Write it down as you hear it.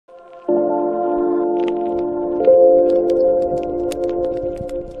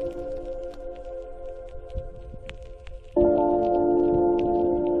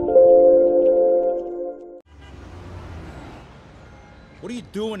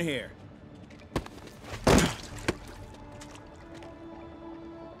here?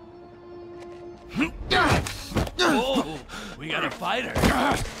 Whoa, we got a fighter.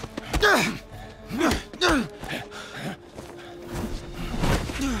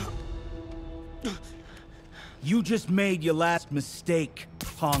 You just made your last mistake,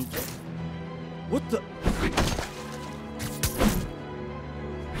 punk. What the?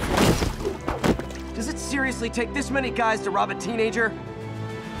 Does it seriously take this many guys to rob a teenager?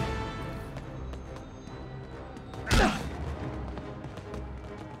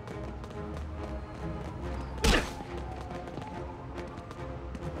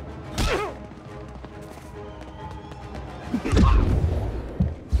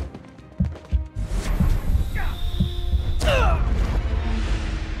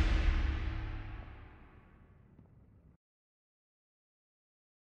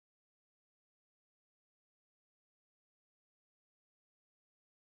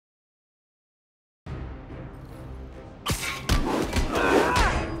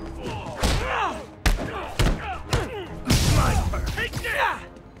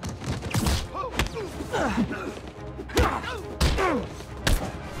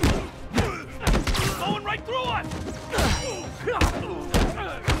 Going right through us!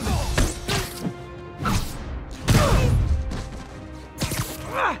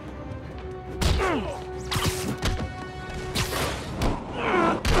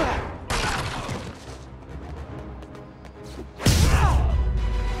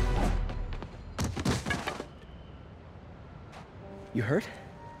 You hurt?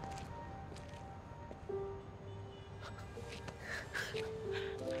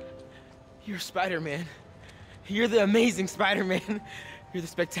 You're Spider-Man. You're the amazing Spider-Man. You're the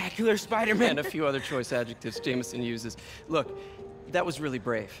spectacular Spider-Man. And a few other choice adjectives Jameson uses. Look, that was really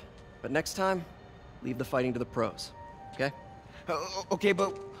brave. But next time, leave the fighting to the pros, okay? Okay,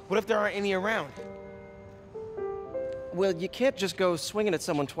 but what if there aren't any around? Well, you can't just go swinging at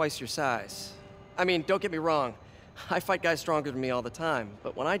someone twice your size. I mean, don't get me wrong. I fight guys stronger than me all the time,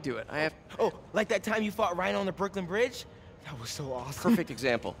 but when I do it, I have... Oh, like that time you fought Ryan on the Brooklyn Bridge? That was so awesome. Perfect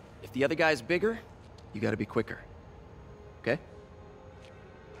example. If the other guy's bigger, you gotta be quicker. Okay?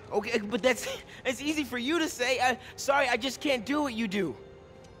 Okay, but that's easy for you to say. Sorry, I just can't do what you do.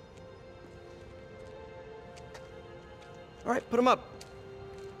 All right, put him up.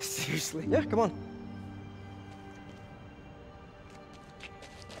 Seriously? Yeah, come on.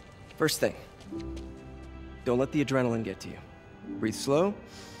 First thing, don't let the adrenaline get to you. Breathe slow,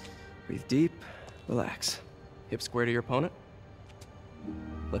 breathe deep, relax. Hip square to your opponent.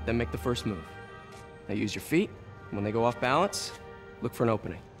 Let them make the first move. Now use your feet, and when they go off balance, look for an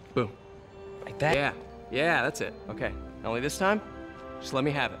opening. Boom. Like that? Yeah, that's it. Okay, only this time, just let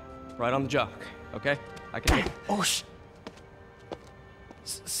me have it. Right on the jaw, okay? I can... Oh,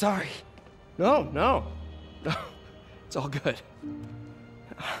 sorry. No. It's all good.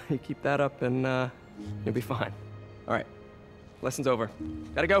 You keep that up and you'll be fine. All right, lesson's over.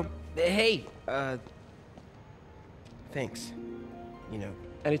 Gotta go. Hey, thanks. You know.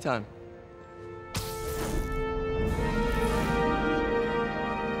 Anytime.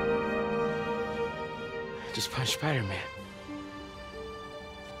 Just punch Spider-Man.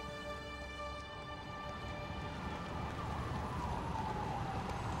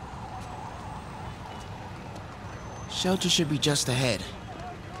 Shelter should be just ahead.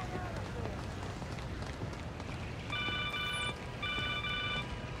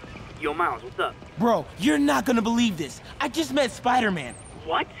 Yo, Miles, what's up? Bro, you're not gonna believe this. I just met Spider-Man.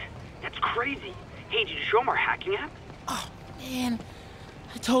 What? That's crazy. Hey, did you show him our hacking app? Oh, man.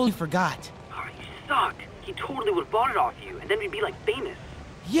 I totally forgot. Oh, you suck. He totally would have bought it off you, and then we'd be, like, famous.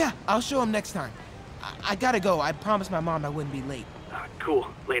 Yeah, I'll show him next time. I gotta go. I promised my mom I wouldn't be late. Cool.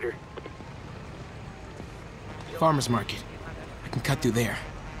 Later. Farmer's market. I can cut through there.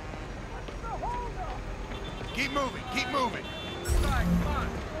 Keep moving, keep moving. I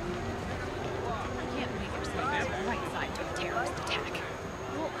can't believe you're saying it's the right side to a terrorist attack.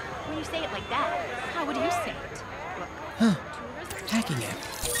 Well, when you say it like that, how would you say it? Look, Huh. Hacking app.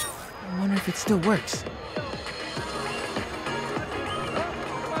 I wonder if it still works.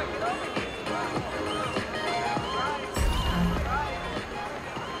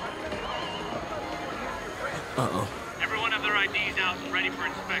 Uh-oh. Everyone have their IDs out and ready for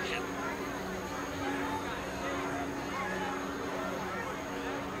inspection.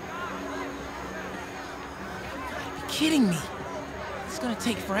 Kidding me? It's gonna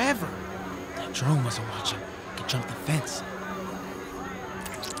take forever. That drone wasn't watching. I could jump the fence.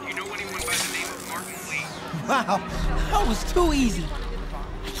 You know anyone by the name of Martin Lee? Wow, that was too easy.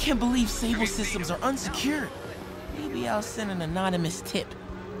 I can't believe Sable systems are unsecured. Maybe I'll send an anonymous tip.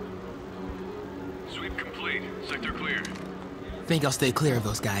 Sweep complete. Sector clear. Think I'll stay clear of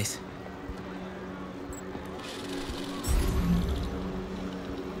those guys.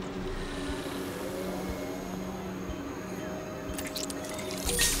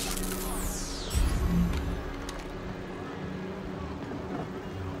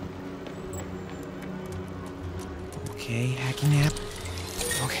 Okay, hacky nap.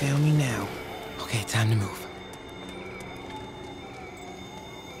 Okay, on me now. Okay, time to move.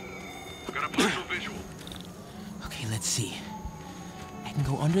 Got a partial visual. Okay, let's see. I can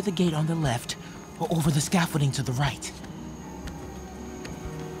go under the gate on the left, or over the scaffolding to the right.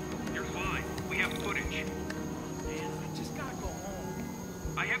 You're fine. We have footage. Man, I just gotta go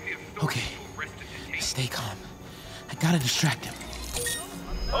home. I have the authority Okay, to arrest and detain. stay calm. I gotta distract him.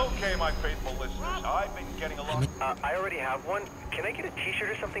 Okay, my faithful listeners, I've been getting along. I already have one. Can I get a t-shirt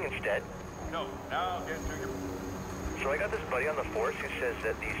or something instead? No, now get to your... So I got this buddy on the force who says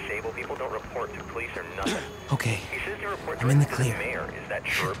that these Sable people don't report to police or nothing. Okay, He says to report I'm in the directly to clear. mayor. Is that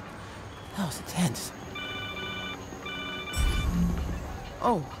true? that was intense.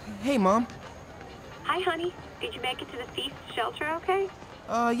 Oh, hey, Mom. Hi, honey. Did you make it to the feast shelter okay?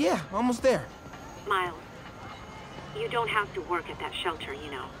 Yeah, almost there. Miles, you don't have to work at that shelter, you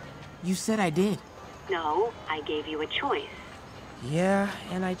know. You said I did. No, I gave you a choice. Yeah,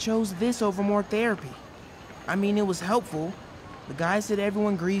 and I chose this over more therapy. I mean, it was helpful. The guy said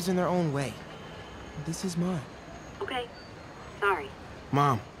everyone grieves in their own way. This is mine. Okay. Sorry.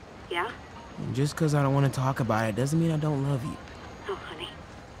 Mom, Yeah? just because I don't want to talk about it doesn't mean I don't love you. Oh, honey.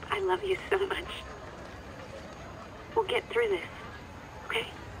 I love you so much. We'll get through this. Okay?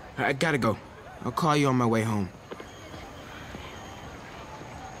 I gotta go. I'll call you on my way home.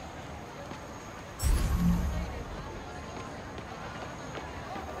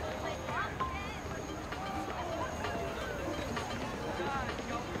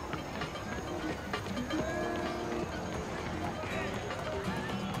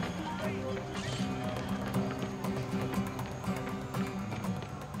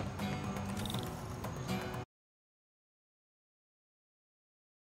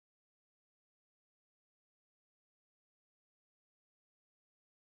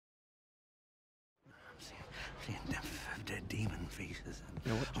 Seeing dead demon faces.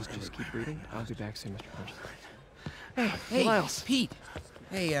 You know what? Just keep reading. I'll be back soon, Mr. Hodges. Hey, Miles. Pete.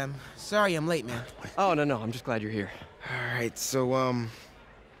 Hey, sorry I'm late, man. Oh, no, I'm just glad you're here. All right, so,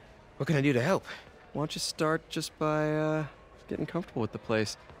 what can I do to help? Why don't you start just by, getting comfortable with the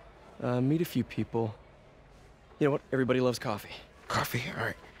place. Meet a few people. You know what? Everybody loves coffee. Coffee? All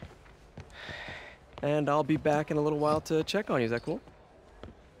right. And I'll be back in a little while to check on you. Is that cool?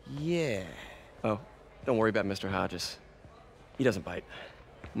 Yeah. Oh, don't worry about Mr. Hodges. He doesn't bite.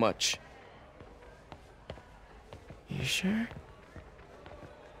 Much. You sure?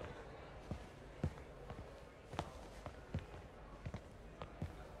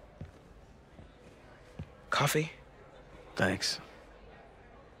 Coffee? Thanks.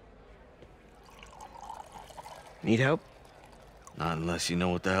 Need help? Not unless you know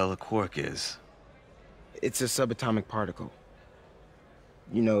what the hell a quark is. It's a subatomic particle.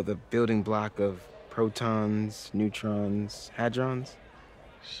 You know, the building block of protons, neutrons, hadrons.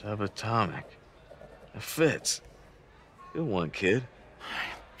 Subatomic. It fits. Good one, kid.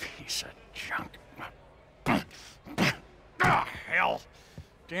 Piece of junk. Ah, hell.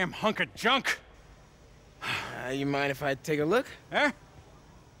 Damn hunk of junk. You mind if I take a look? Huh?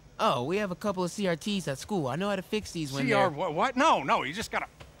 Oh, we have a couple of CRTs at school. I know how to fix these when CR they're... what? No, you just gotta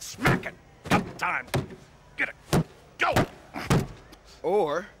smack it. Up time. Get it. Go!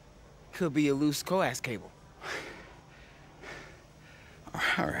 Or, could be a loose coax cable.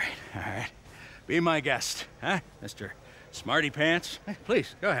 All right. Be my guest, huh, Mr. Smarty Pants?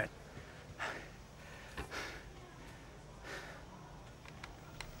 Please, go ahead.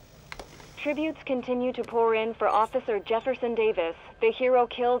 Tributes continue to pour in for Officer Jefferson Davis, the hero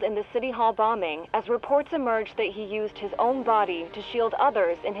killed in the City Hall bombing, as reports emerge that he used his own body to shield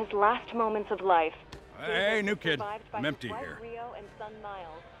others in his last moments of life. Hey, new kid. Survived by I'm his empty wife here. Rio and son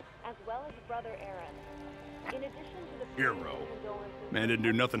Miles, as well as brother Aaron. In addition to the Hero. condolences- Man didn't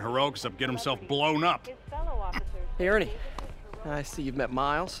do nothing heroic except get himself blown up. His fellow officers Hey, Ernie. I see you've met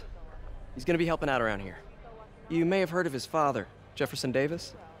Miles. He's gonna be helping out around here. You may have heard of his father, Jefferson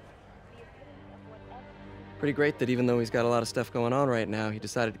Davis. Pretty great that even though he's got a lot of stuff going on right now, he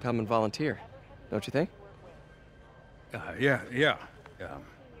decided to come and volunteer. Don't you think? Yeah.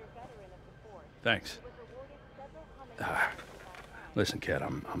 Thanks. Listen, kid,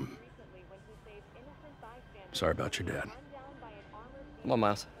 I'm sorry about your dad. Come on,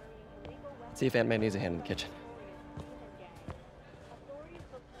 Miles. Let's see if Aunt May needs a hand in the kitchen.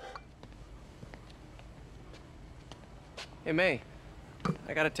 Hey, May.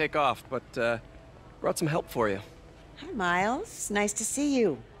 I gotta take off, but, brought some help for you. Hi, Miles. Nice to see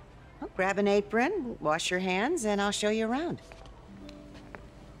you. Oh, grab an apron, wash your hands, and I'll show you around.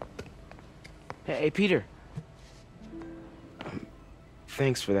 Hey, Peter.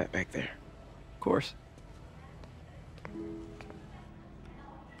 Thanks for that back there. Of course.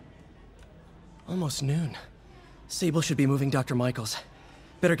 Almost noon. Sable should be moving Dr. Michaels.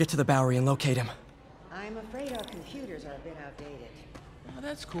 Better get to the Bowery and locate him. I'm afraid our computers are a bit outdated. Oh,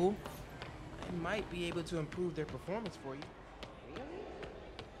 that's cool. I might be able to improve their performance for you.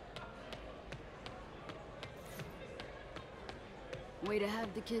 Way to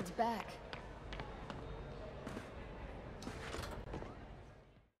have the kids back.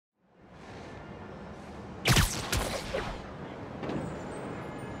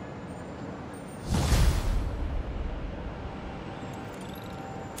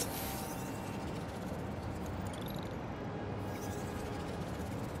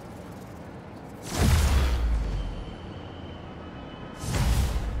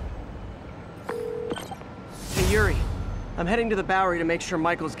 Hey, Yuri. I'm heading to the Bowery to make sure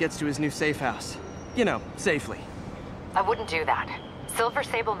Michaels gets to his new safe house. You know, safely. I wouldn't do that. Silver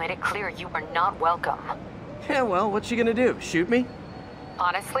Sable made it clear you are not welcome. Yeah, well, what's she gonna do? Shoot me?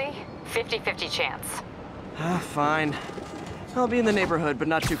 Honestly, 50-50 chance. Ah, fine. I'll be in the neighborhood, but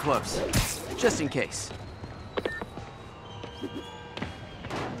not too close. Just in case.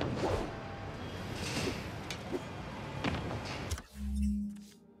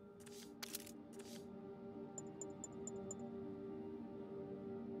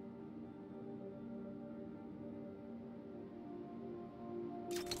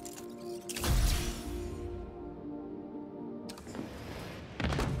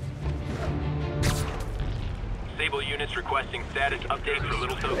 Sable units requesting status update for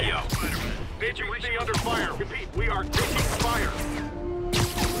Little Tokyo. Vigilante under fire. Repeat, we are taking fire.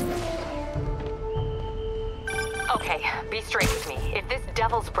 Okay, be straight with me. If this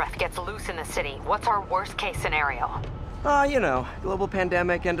devil's breath gets loose in the city, what's our worst case scenario? You know, global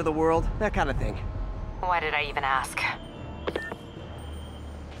pandemic, end of the world, that kind of thing. Why did I even ask?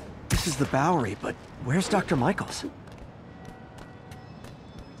 This is the Bowery, but where's Dr. Michaels?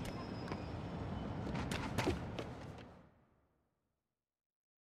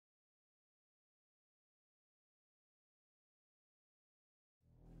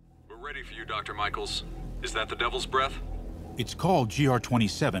 We're ready for you, Dr. Michaels. Is that the Devil's Breath? It's called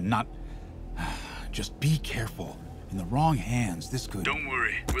GR-27, not... Just be careful. In the wrong hands, this could... Don't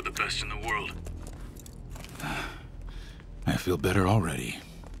worry, we're the best in the world. I feel better already.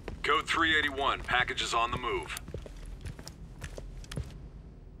 Code 381, package is on the move.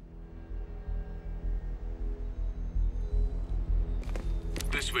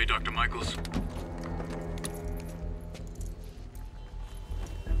 This way, Dr. Michaels.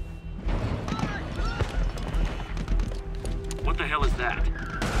 What the hell is that?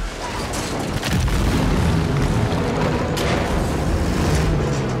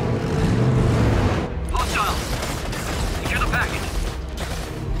 Hostile! Secure the package!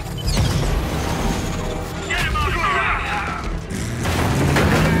 Get him out here!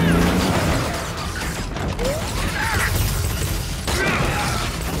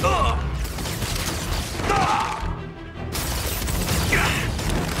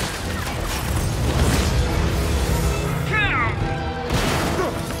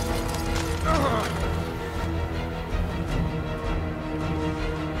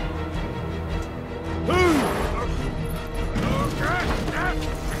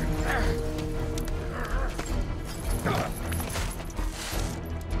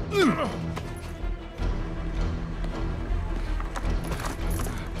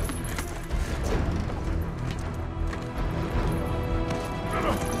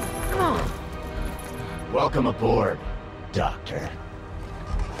 Welcome aboard, Doctor.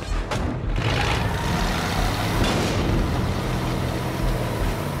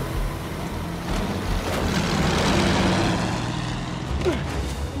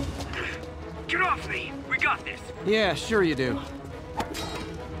 Get off me! We got this! Yeah, sure you do.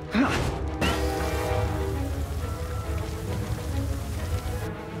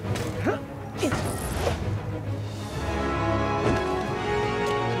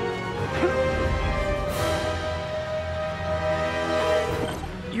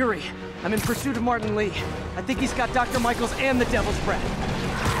 Yuri, I'm in pursuit of Martin Lee. I think he's got Dr. Michaels and the Devil's Breath.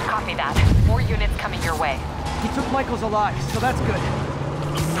 Copy that. More units coming your way. He took Michaels alive, so that's good.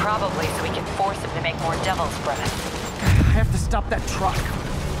 Probably so we can force him to make more Devil's Breath. I have to stop that truck.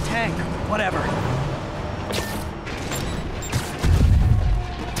 Tank, whatever.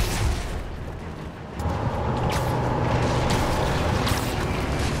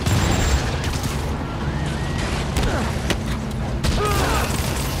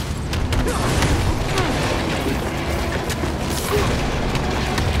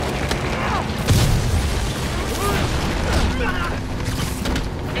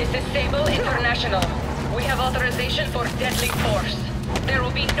 Operational. We have authorization for deadly force. There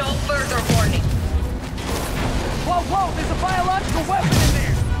will be no further warning. Whoa, whoa! There's a biological weapon in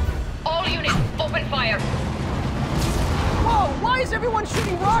there! All units, open fire! Whoa! Why is everyone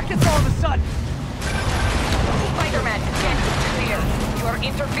shooting rockets all of a sudden? Spiderman, get clear. You are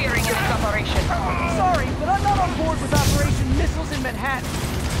interfering in this operation. Sorry, but I'm not on board with Operation Missiles in Manhattan.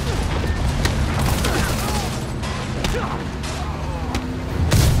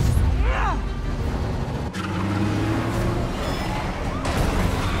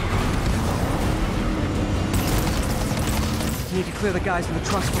 Need to clear the guys in the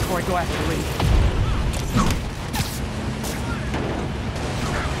trucks before I go after Lee.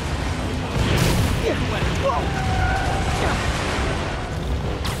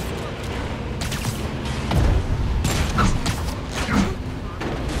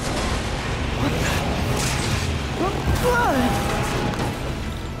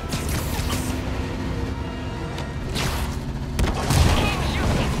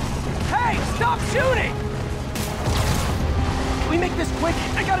 Hey, stop shooting! Can we make this quick?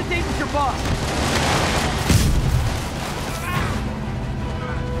 I got a date with your boss.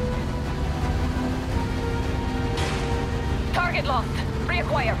 Target locked.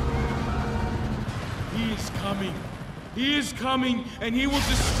 Reacquire. He is coming. He is coming, and he will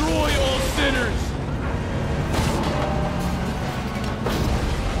destroy all sinners.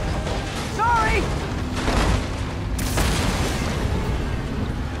 Sorry!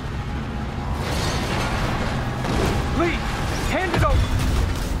 Lee, hand it over.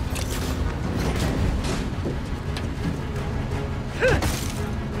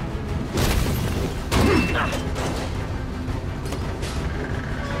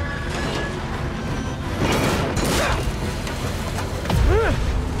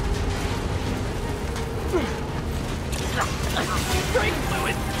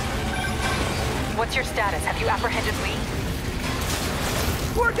 What's your status? Have you apprehended Lee?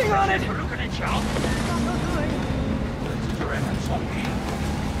 Working on it!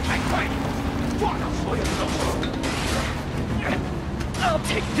 I'll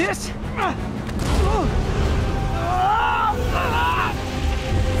take this!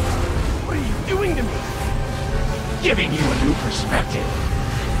 What are you doing to me? Giving you a new perspective.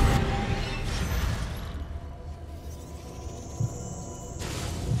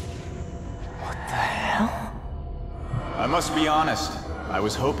 I must be honest, I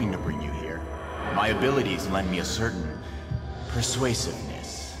was hoping to bring you here. My abilities lend me a certain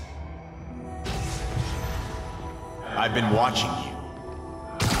persuasiveness. I've been watching you.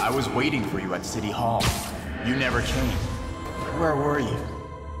 I was waiting for you at City Hall. You never came. Where were you?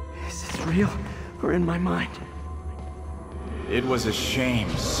 Is this real or in my mind? It was a shame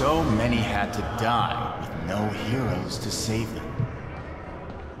so many had to die with no heroes to save them.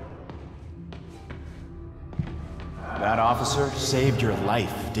 That officer saved your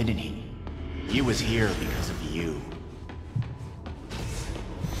life, didn't he? He was here because of you.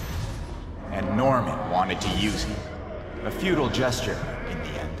 And Norman wanted to use him. A futile gesture, in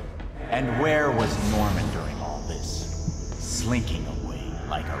the end. And where was Norman during all this? Slinking away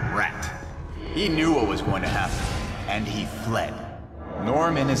like a rat. He knew what was going to happen, and he fled.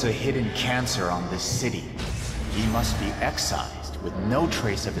 Norman is a hidden cancer on this city. He must be excised with no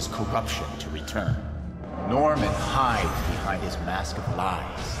trace of his corruption to return. Norman hides behind his mask of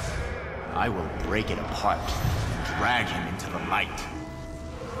lies. I will break it apart and drag him into the light.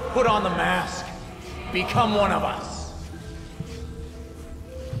 Put on the mask. Become one of us.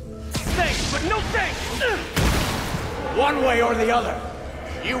 Thanks, but no thanks! One way or the other,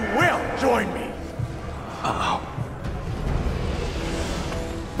 you will join me. Uh-oh.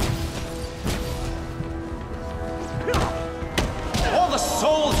 All the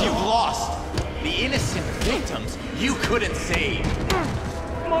souls you've lost, the innocent victims you couldn't save.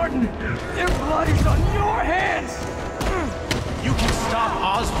 Martin, their blood is on your hands! You can stop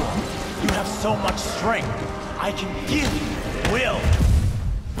Osborn. You have so much strength. I can give you will.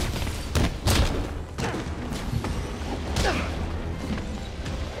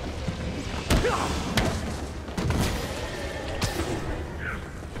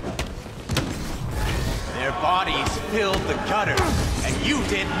 Their bodies filled the gutter, and you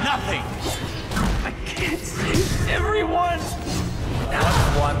did nothing. I can't save everyone!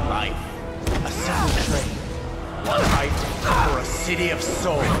 What's one life? A simple trade. One life for a city of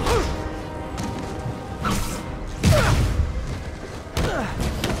souls.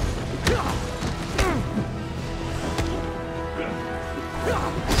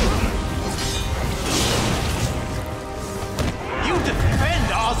 You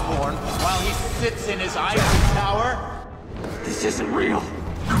defend Osborn while he sits in his ivory tower? This isn't real.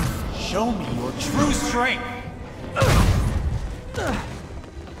 show me your true strength.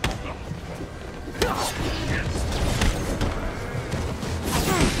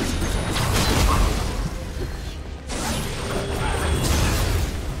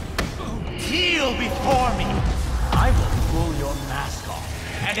 Kneel before me. I will pull your mask off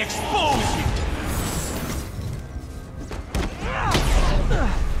and expose you.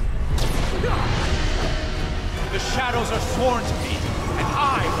 The shadows are sworn to me, and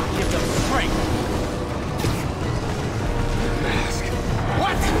I will give them strength. Mask.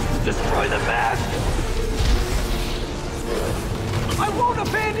 What? Destroy the mask! I won't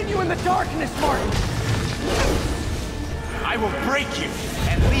abandon you in the darkness, Martin! I will break you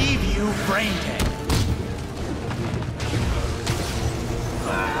and leave you brain dead.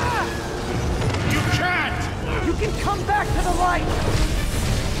 You can't! You can come back to the light!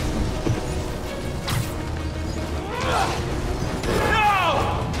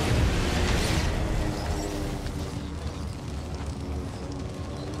 No!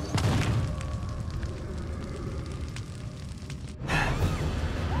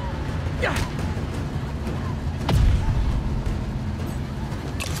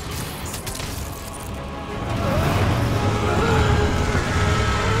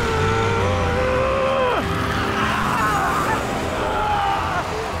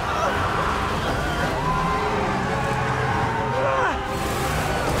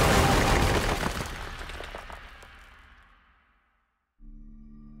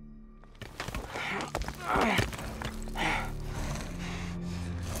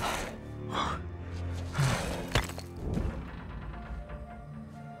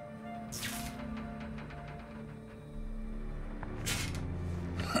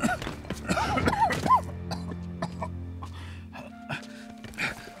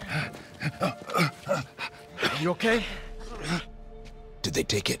 You okay? Did they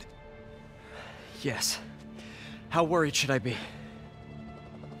take it? Yes. How worried should I be?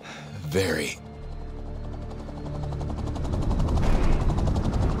 Very.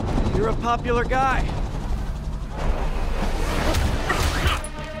 You're a popular guy.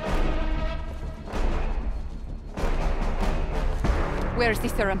 Where's the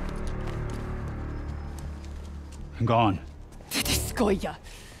serum? Gone. This Goya.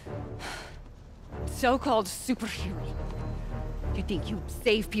 So-called superhero. You think you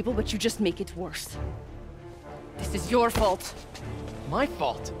save people, but you just make it worse. This is your fault. My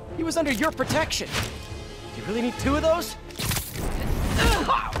fault? He was under your protection. Do you really need two of those?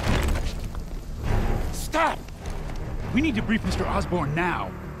 Stop! We need to brief Mr. Osborn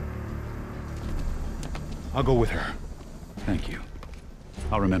now. I'll go with her. Thank you.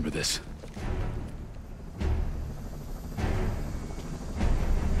 I'll remember this.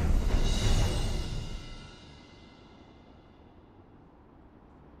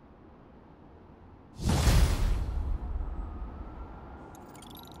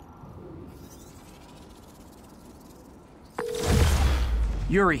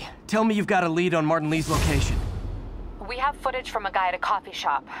 Yuri, tell me you've got a lead on Martin Lee's location. We have footage from a guy at a coffee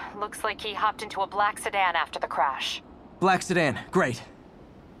shop. Looks like he hopped into a black sedan after the crash. Black sedan, great.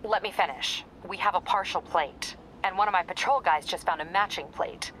 Let me finish. We have a partial plate. And one of my patrol guys just found a matching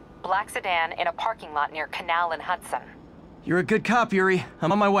plate. Black sedan in a parking lot near Canal and Hudson. You're a good cop, Yuri.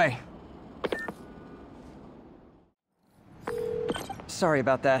 I'm on my way. Sorry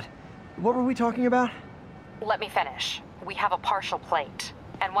about that. What were we talking about? Let me finish. We have a partial plate.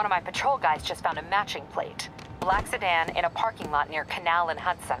 And one of my patrol guys just found a matching plate. Black sedan in a parking lot near Canal and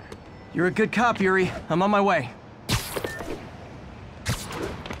Hudson. You're a good cop, Yuri. I'm on my way.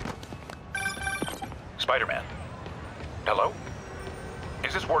 Spiderman. Hello?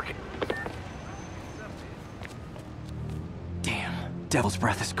 Is this working? Damn, Devil's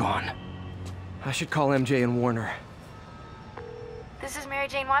Breath is gone. I should call MJ and warn her. This is Mary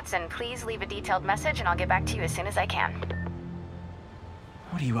Jane Watson. Please leave a detailed message and I'll get back to you as soon as I can.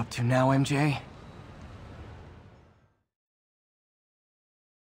 What are you up to now, MJ?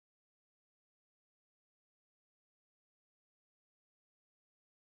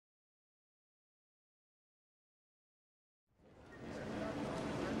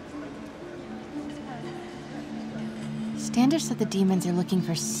 Standish said the demons are looking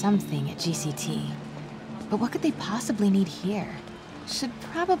for something at GCT. But what could they possibly need here? Should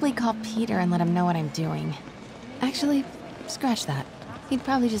probably call Peter and let him know what I'm doing. Actually, scratch that. He'd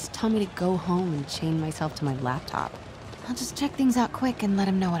probably just tell me to go home and chain myself to my laptop. I'll just check things out quick and let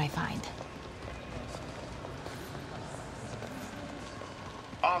him know what I find.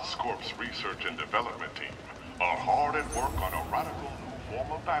 Oscorp's research and development team are hard at work on a radical new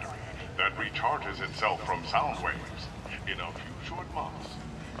form of battery that recharges itself from sound waves. In a few short months,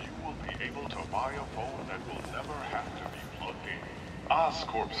 you will be able to buy a phone that will never have to be plugged in.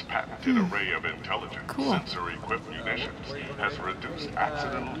 Oscorp's patented array of intelligent, sensor-equipped munitions has reduced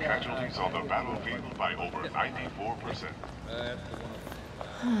accidental casualties on the battlefield by over 94%.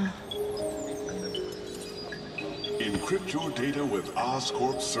 Encrypt your data with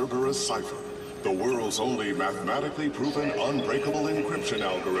Oscorp's Cerberus Cipher, the world's only mathematically proven unbreakable encryption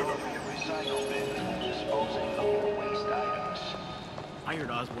algorithm. I heard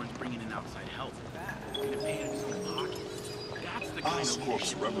Osborn's bringing in outside help. He's gonna pay in his own pocket. That's the kind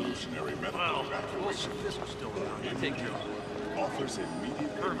Oscorp's revolutionary method of evacuation offers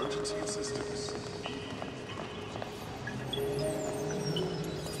immediate emergency assistance.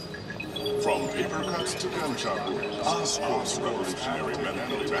 From paper cuts to gunshot wounds, Oscorp's revolutionary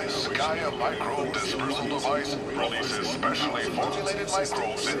method of evacuation. Skya Micro Dispersal Device releases specially formulated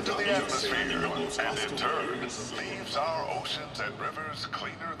microbes into the atmosphere, and in turn, leaves our oceans and rivers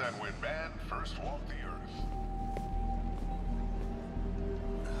cleaner than when man first walked the earth.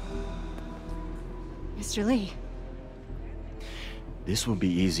 Mr. Lee. This will be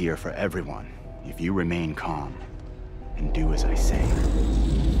easier for everyone if you remain calm and do as I say.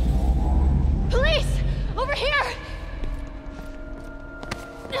 Police! Over here!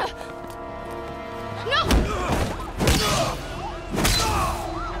 No!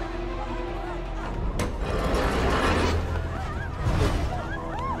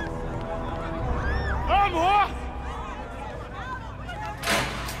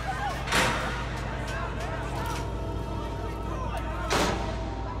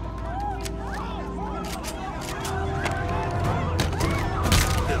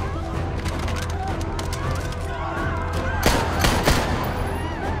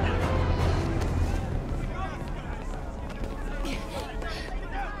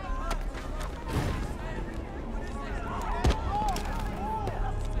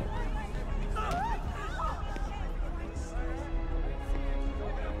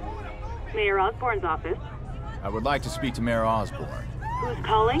 Mayor Osborn's office. I would like to speak to Mayor Osborn. Who's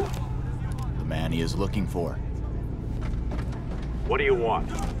calling? The man he is looking for. What do you want?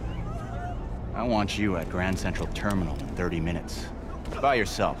 I want you at Grand Central Terminal in 30 minutes. By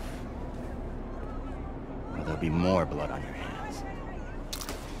yourself. Or there'll be more blood on your hands.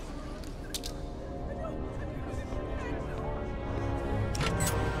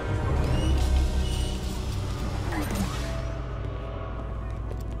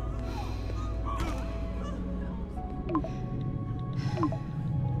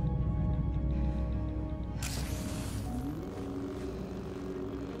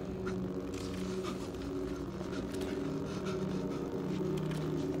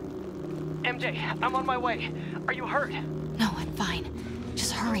 MJ, I'm on my way. Are you hurt? No, I'm fine.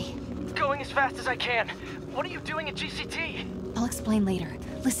 Just hurry. Going as fast as I can. What are you doing at GCT? I'll explain later.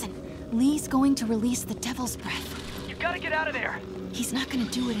 Listen, Lee's going to release the Devil's Breath. You gotta get out of there. He's not gonna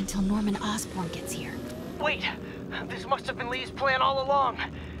do it until Norman Osborn gets here. Wait, this must have been Lee's plan all along.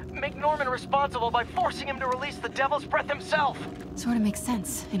 Make Norman responsible by forcing him to release the Devil's Breath himself. Sort of makes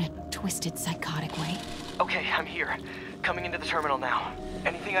sense, in a twisted, psychotic way. Okay, I'm here. Coming into the terminal now.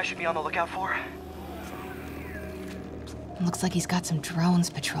 Anything I should be on the lookout for? Looks like he's got some drones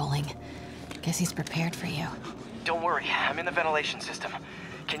patrolling. Guess he's prepared for you. Don't worry, I'm in the ventilation system.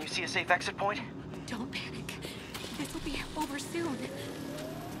 Can you see a safe exit point? Don't panic. This will be over soon.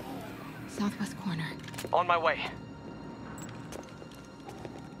 Southwest corner. On my way.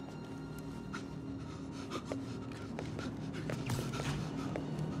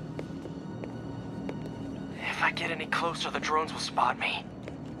 If I get any closer, the drones will spot me.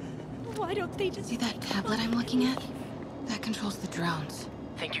 Why don't they just... See that tablet I'm looking at? That controls the drones.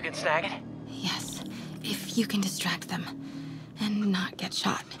 Think you can snag it? Yes, if you can distract them and not get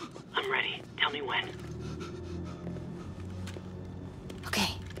shot. I'm ready. Tell me when. Okay,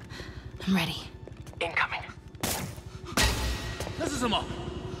 I'm ready. Incoming. 那是什么？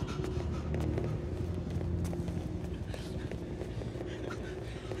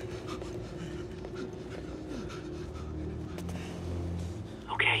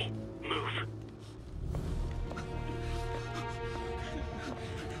 Okay, move.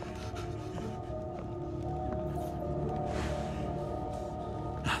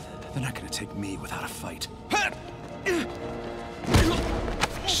 They're not gonna take me without a fight.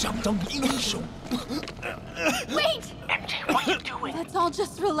 Wait! MJ, what are you doing? Let's all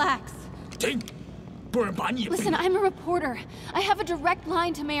just relax. Listen, I'm a reporter. I have a direct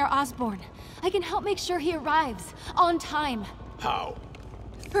line to Mayor Osborn. I can help make sure he arrives on time. How?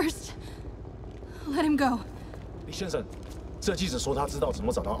 First, let him go. 李先生，这记者说他知道怎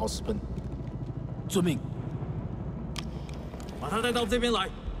么找到奥斯喷。遵命。把他带到这边来。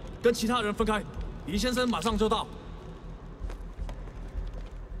跟其他人分开，李先生马上就到。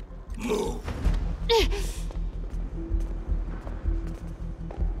Move.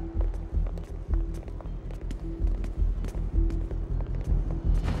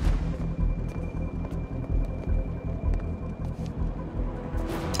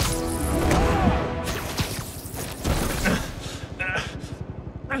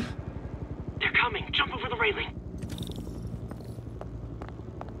 They're coming. Jump over the railing.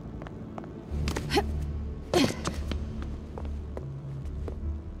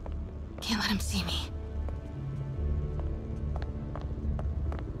 Can't let him see me.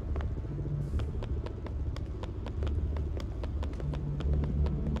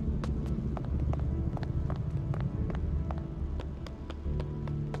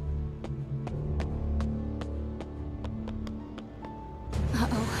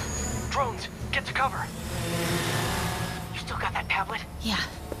 Uh-oh. Drones, get to cover. You still got that tablet? Yeah.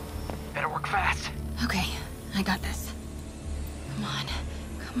 Better work fast. Okay, I got this. Come on.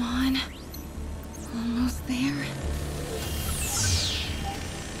 Come on. Almost there.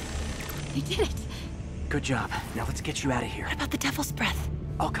 I did it. Good job. Now let's get you out of here. What about the Devil's Breath?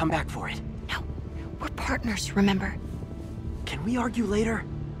 I'll come back for it. No. We're partners, remember? Can we argue later?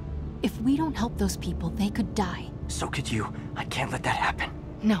 If we don't help those people, they could die. So could you. I can't let that happen.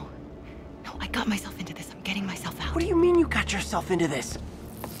 No. No, I got myself into this. I'm getting myself out. What do you mean you got yourself into this?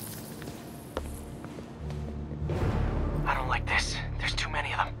 I don't like this. There's too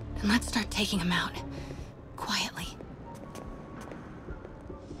many of them. Then let's start taking them out. Quietly.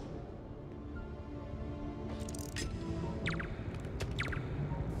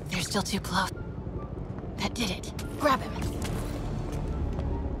 They're still too close. That did it. Grab him.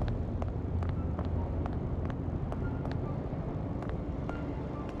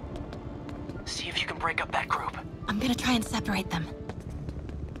 See if you can break up that group. I'm gonna try and separate them.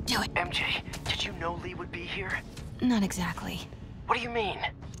 Do it. MJ, did you know Lee would be here? Not exactly. What do you mean?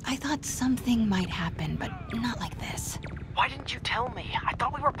 I thought something might happen, but not like this. Why didn't you tell me? I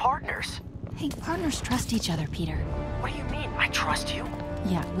thought we were partners. Hey, partners trust each other, Peter. What do you mean? I trust you?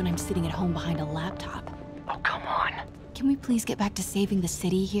 Yeah, when I'm sitting at home behind a laptop. Oh, come on. Can we please get back to saving the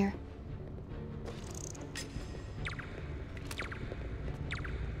city here?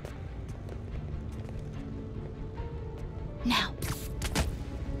 Now.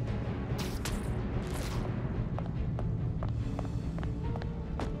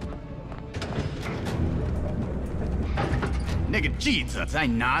 That记者在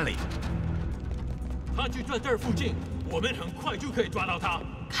哪里？他就在这儿附近，我们很快就可以抓到他。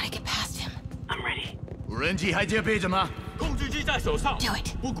Gotta get past him. I'm ready. 无人机还戒备着吗？控制机在手上。 Do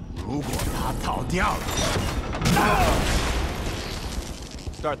it. 如果他逃掉了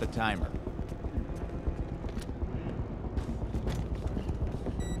Start the timer.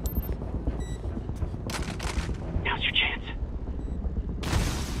 Now's your chance.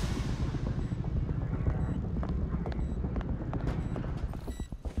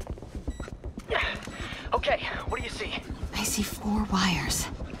 Okay, what do you see? I see 4 wires.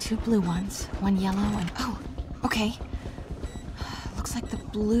 2 blue ones, 1 yellow, and... Oh, okay. Looks like the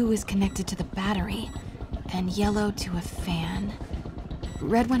blue is connected to the battery, and yellow to a fan.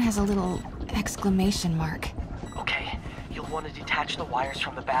 Red one has a little exclamation mark. Okay, you'll want to detach the wires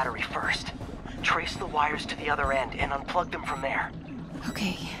from the battery first. Trace the wires to the other end and unplug them from there.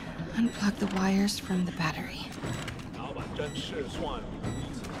 Okay, unplug the wires from the battery.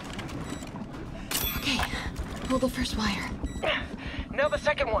 Okay, pull the first wire. Now the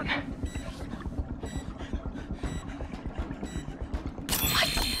second one. What?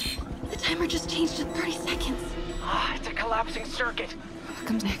 The timer just changed to 30 seconds. Ah, it's a collapsing circuit. What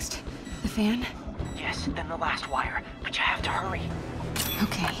comes next? The fan? Yes, then the last wire. But you have to hurry.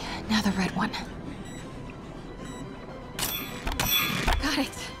 Okay, now the red one. Got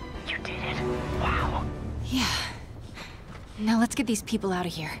it. You did it. Wow. Yeah. Now let's get these people out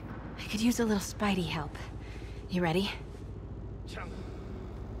of here. I could use a little Spidey help. You ready?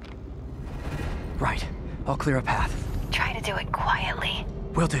 Right. I'll clear a path. Try to do it quietly.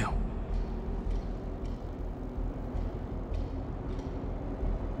 Will do.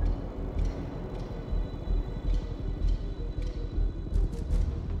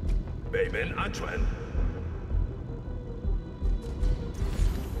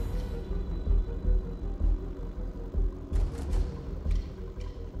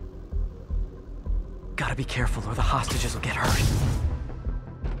 Gotta be careful or the hostages will get hurt.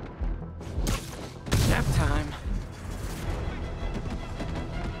 Nap time.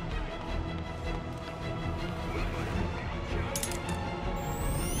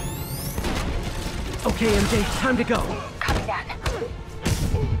 Okay, MJ, time to go. Copy that.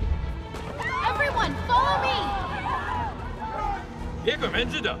 Everyone, follow me! 别拐弯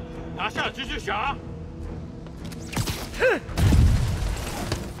子的，拿下蜘蛛侠！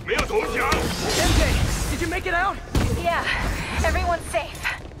没有投降。MJ, did you make it out? Yeah, everyone's safe.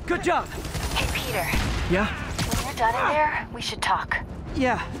 Good job. Hey, Peter. Yeah? When you're done in there, we should talk.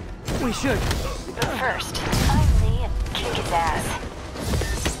 Yeah, we should. First, find Lee and kick his ass.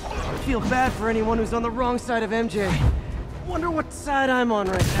 I feel bad for anyone who's on the wrong side of MJ. Wonder what side I'm on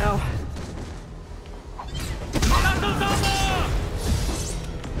right now.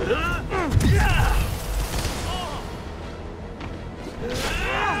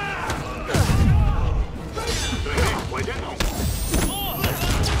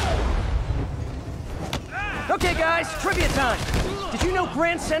 Okay guys, trivia time! Did you know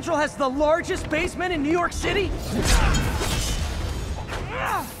Grand Central has the largest basement in New York City?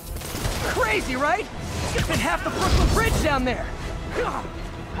 Crazy, right? You fit half the Brooklyn Bridge down there!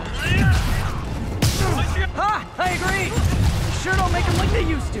 Ha! I agree! You sure don't make them like they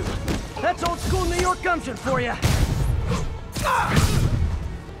used to. That's old school New York gumption for you.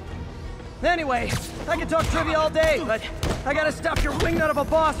 Anyway, I can talk trivia all day, but I gotta stop your wingnut of a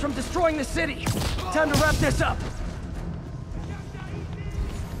boss from destroying the city. Time to wrap this up.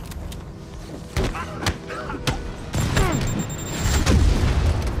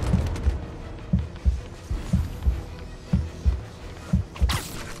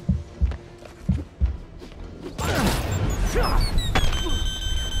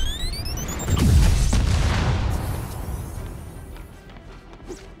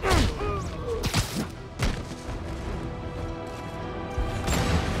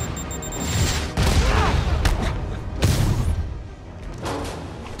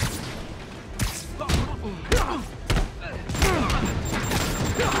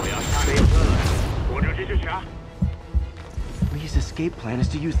 Lee's escape plan is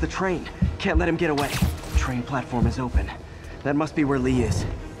to use the train. Can't let him get away. Train platform is open. That must be where Lee is.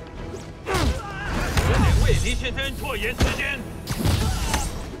 有点为离先生拖延时间。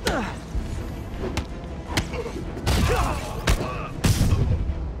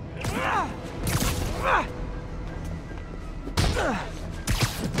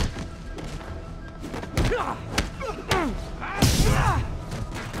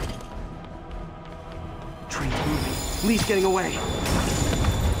Train's moving. Lee's getting away.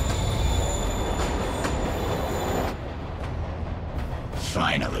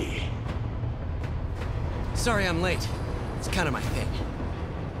 Finally. Sorry I'm late. It's kind of my thing.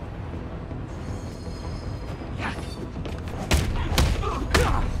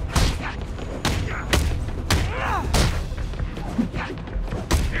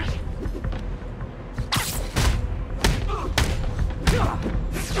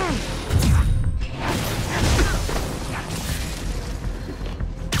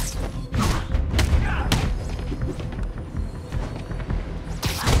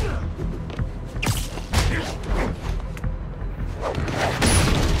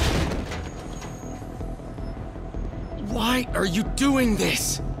 Why are you doing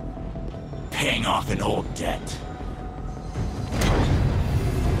this? Paying off an old debt.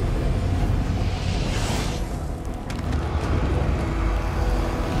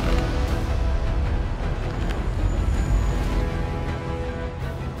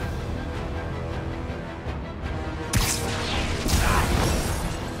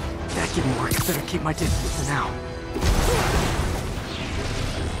 That didn't work. Better keep my distance for now.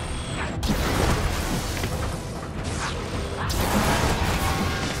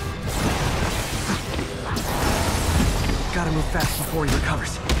 Gotta move fast before he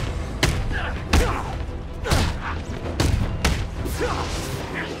recovers.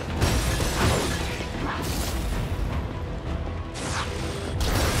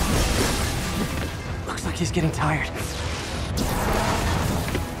 Looks like he's getting tired.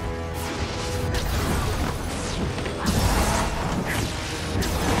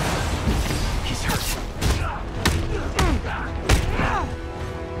 He's hurt.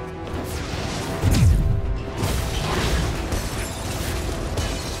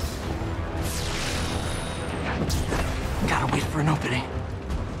 Gotta wait for an opening.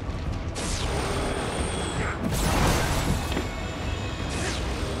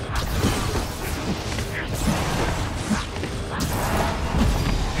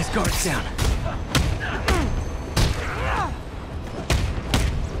 His guard's down.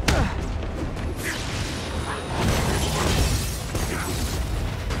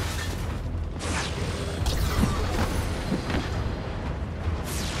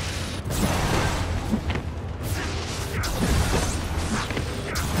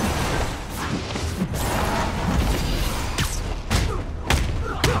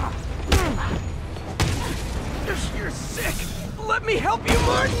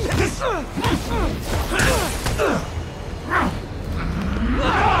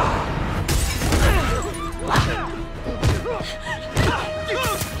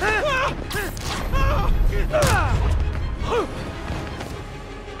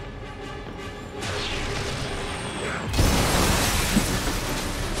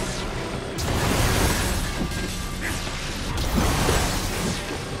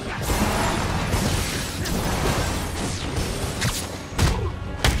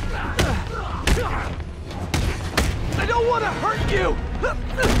 I don't want to hurt you!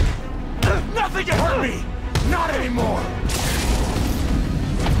 Nothing can hurt me! Not anymore!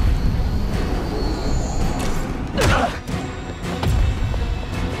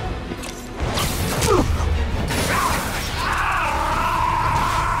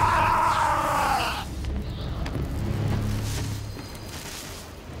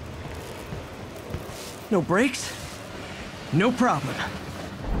 No brakes? No problem.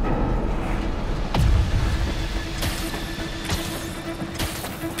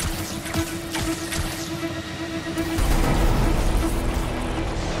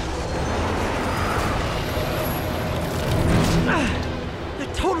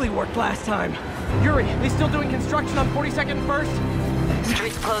 That totally worked last time. Yuri, they still doing construction on 42nd and 1st?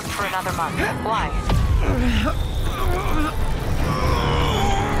 Street's closed for another month. Why?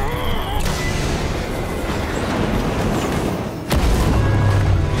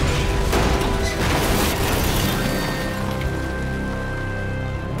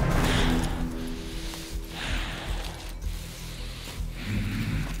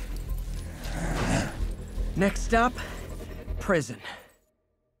 Next stop, prison.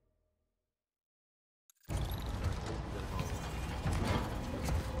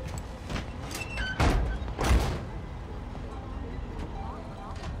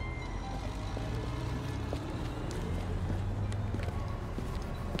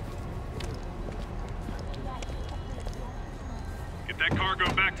 Get that cargo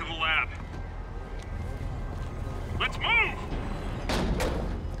back to the lab. Let's move!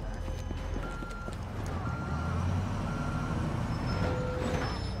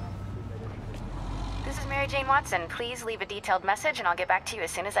 This is Mary Jane Watson. Please leave a detailed message and I'll get back to you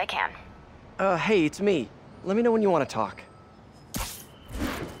as soon as I can. Hey, it's me. Let me know when you want to talk.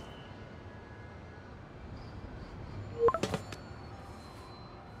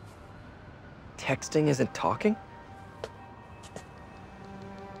 Texting isn't talking?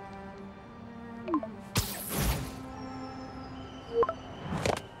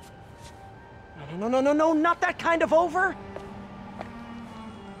 No, not that kind of over!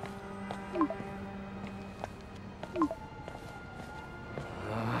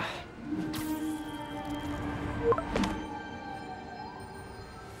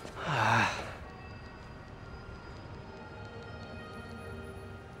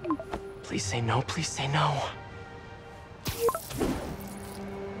 Please say no, please say no.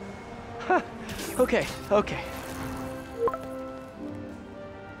 Okay.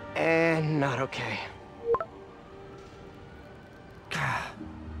 And not okay.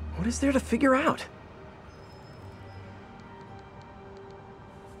 What is there to figure out?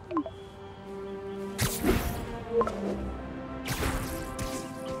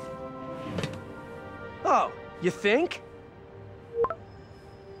 Oh, you think?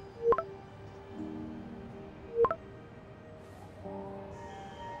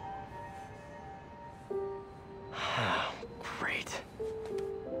 Great.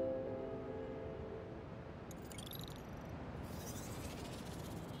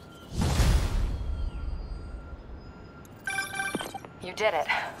 You did it.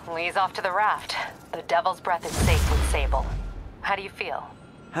 Lee's off to the raft. The Devil's Breath is safe with Sable. How do you feel?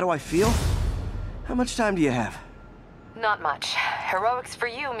 How do I feel? How much time do you have? Not much. Heroics for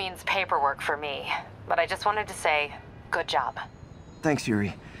you means paperwork for me. But I just wanted to say, good job. Thanks,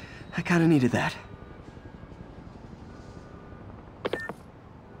 Yuri. I kinda needed that.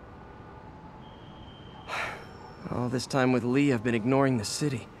 All this time with Lee, I've been ignoring the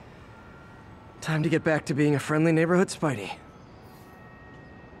city. Time to get back to being a friendly neighborhood Spidey.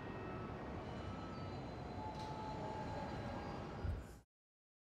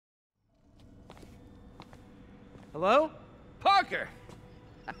 Hello? Parker!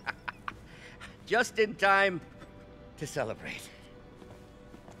 Just in time to celebrate.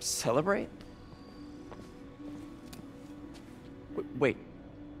 Celebrate? Wait.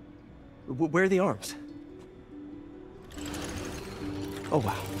 Where are the arms? Oh,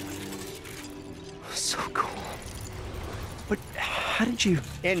 wow. So cool. But how did you...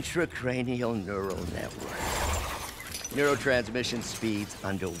 Intracranial neural network. Neurotransmission speeds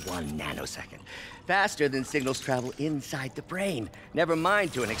under 1 nanosecond. Faster than signals travel inside the brain. Never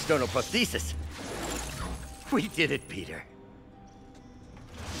mind to an external prosthesis. We did it, Peter.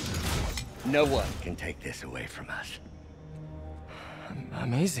 No one can take this away from us.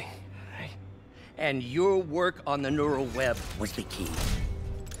 Amazing. And your work on the neural web was the key.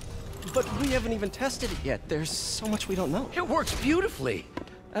 But we haven't even tested it yet. There's so much we don't know. It works beautifully.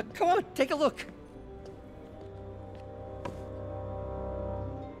 Come on, take a look.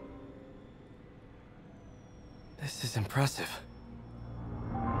 This is impressive.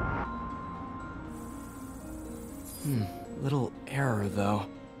 Little error, though.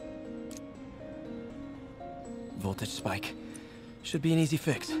 Voltage spike. Should be an easy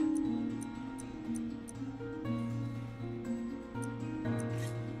fix.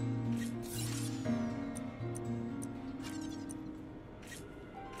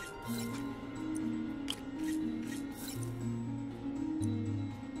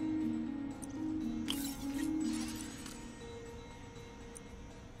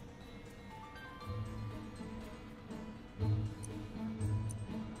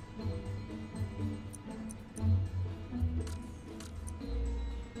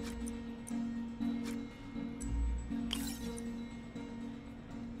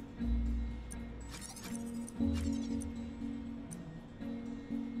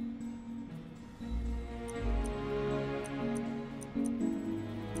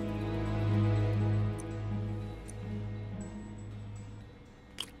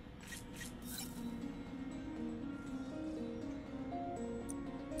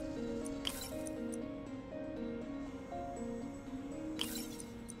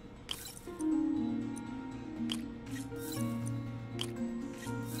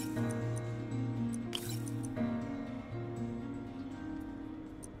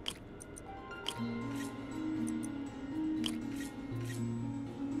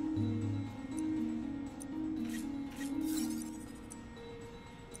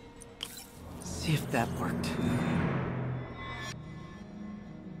 See if that worked.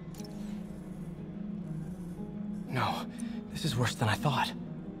 No, this is worse than I thought.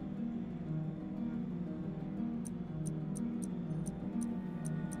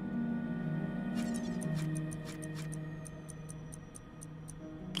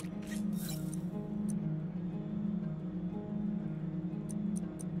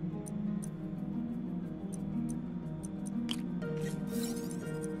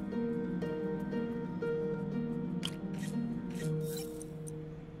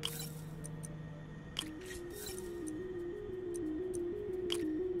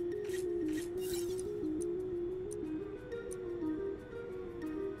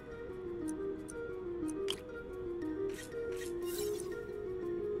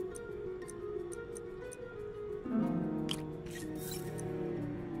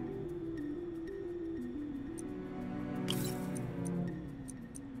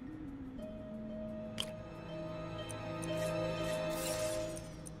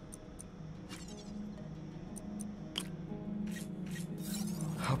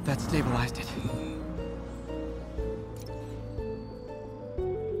 Hope that stabilized it.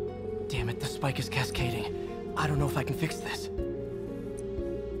 Damn it, the spike is cascading. I don't know if I can fix this.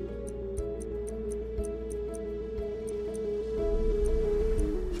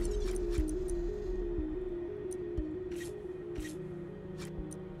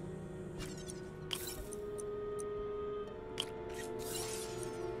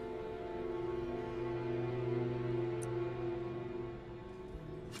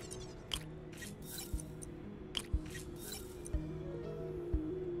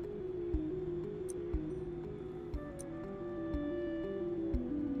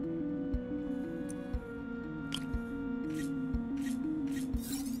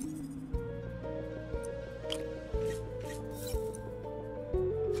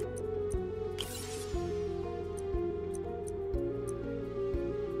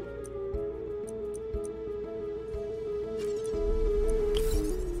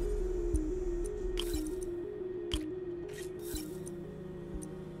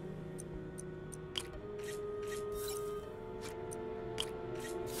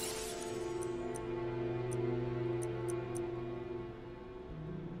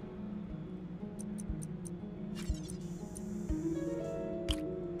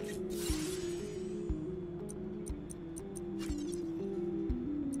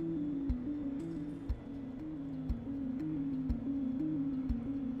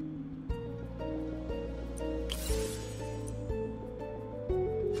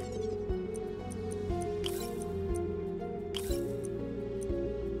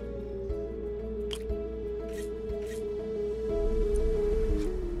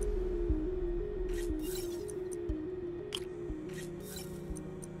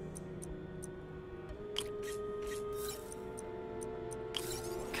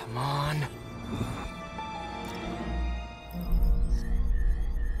 Come on.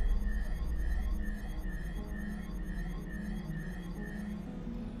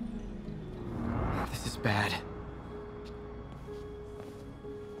 This is bad.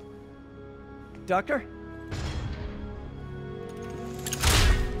 Doctor?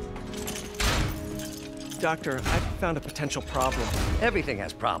 Doctor, I've found a potential problem. Everything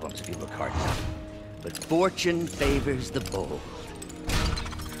has problems if you look hard enough. But fortune favors the bold.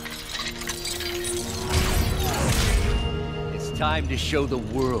 It's time to show the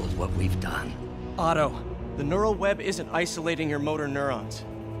world what we've done. Otto, the neural web isn't isolating your motor neurons.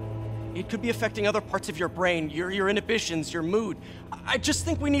 It could be affecting other parts of your brain, your inhibitions, your mood. I just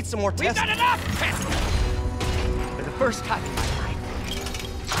think we need some more tests. We've got enough tests! For the first time in my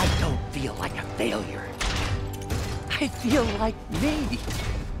life, I don't feel like a failure. I feel like me.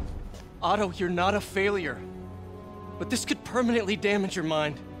 Otto, you're not a failure. But this could permanently damage your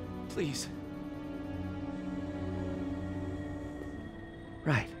mind. Please.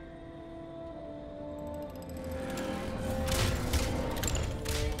 Right.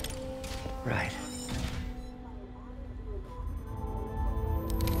 Right.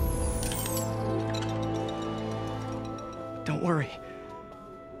 Don't worry.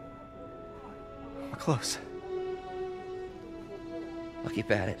 We're close. I'll keep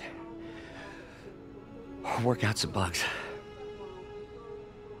at it. I'll work out some bugs.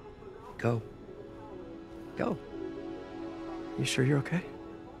 Go. Go. You sure you're okay?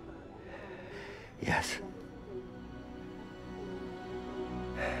 Yes.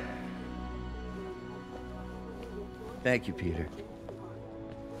 Thank you, Peter.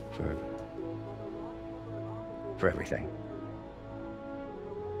 For everything.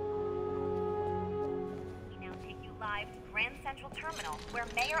 We now take you live to Grand Central Terminal, where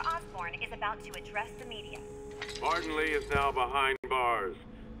Mayor Osborne is about to address the media. Martin Lee is now behind bars.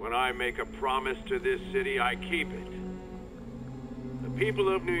 When I make a promise to this city, I keep it. The people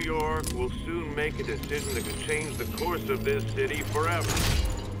of New York will soon make a decision that could change the course of this city forever.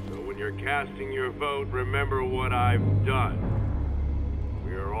 So when you're casting your vote, remember what I've done.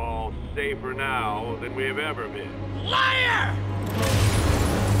 We are all safer now than we have ever been. Liar!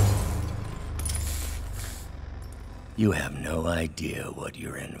 You have no idea what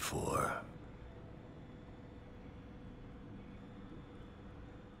you're in for.